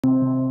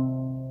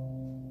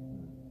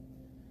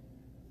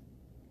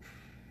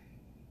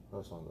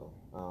first one though.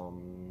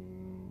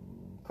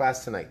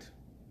 Class Tonight.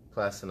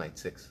 Class Tonight,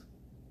 6.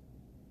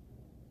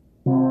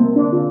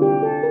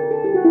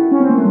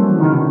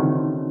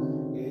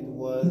 It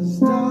was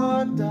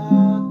dark,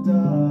 dark,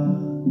 dark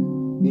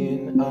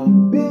in a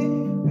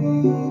big,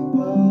 big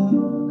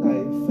park.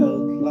 I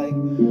felt like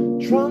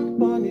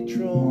Trump on the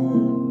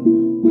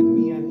throne with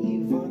me and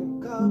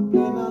Ivanka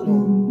playing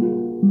alone.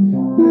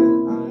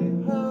 And I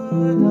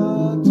heard a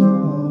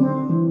talk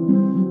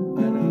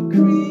and a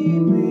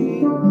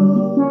creeping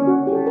up.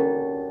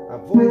 A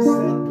voice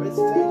said,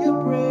 "Mister,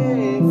 you're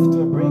brave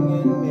to bring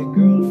in my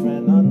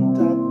girlfriend on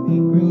top me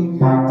grave. You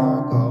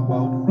talk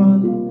about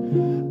run,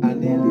 I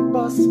nearly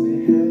bust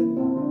me head,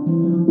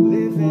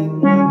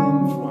 living,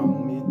 running from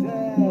me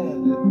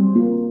dead."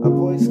 A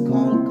voice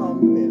called,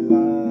 "Come me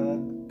lad,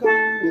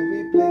 come let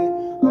we play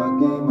a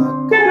game of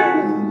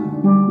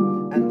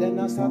call." And then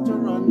I start to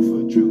run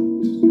for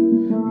truth,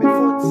 my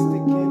foot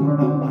sticking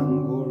a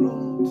mango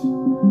root.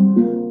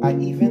 I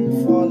even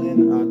fall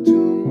in a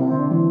tune.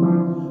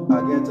 I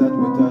get that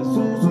with a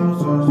zoom, zoom,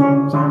 zoom,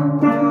 zoom, zoom.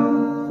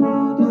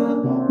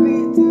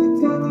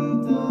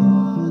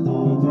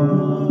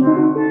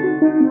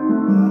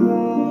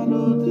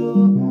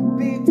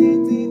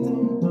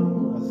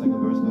 That's like a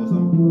verse goes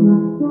on.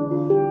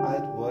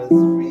 It was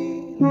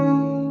really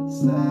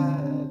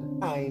sad.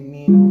 I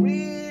mean,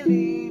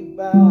 really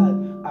bad.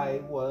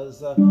 I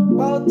was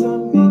about to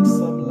make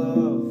some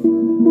love to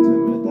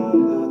me, da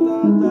da da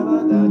da da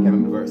da. I can't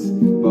remember the verse.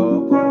 Ba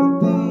ba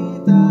dee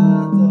da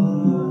da,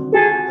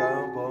 da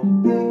ba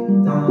dee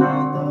da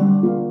da,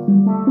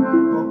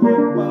 ba ba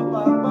ba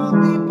ba ba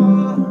dee ba,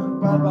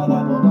 ba ba da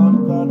ba dum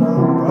ba dum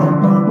ba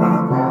ba ba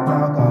ba.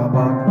 Talk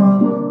about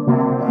fun,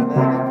 but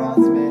then it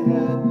passed my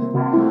head.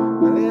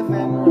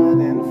 Living,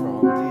 running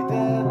from the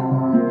dead.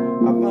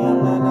 Come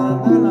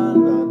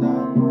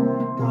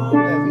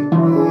let me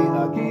play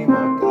a game of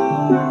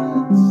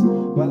cards.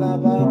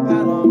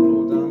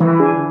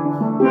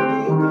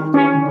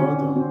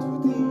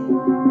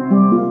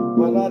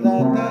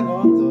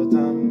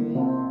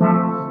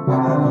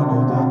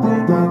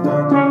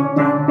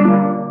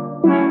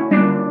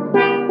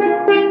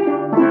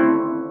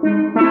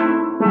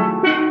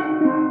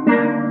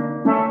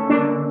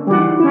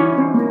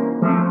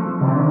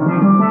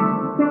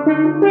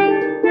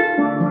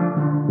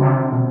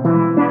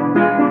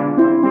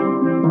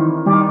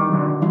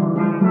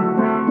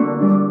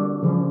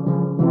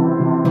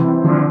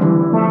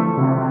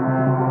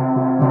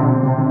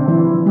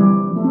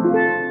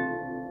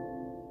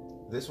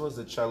 This was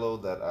the cello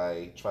that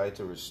I tried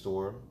to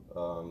restore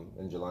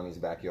in Jelani's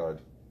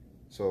backyard.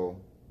 So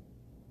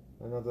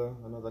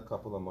another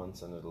couple of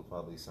months and it'll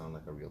probably sound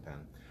like a real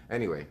pan.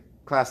 Anyway,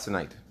 Class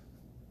Tonight.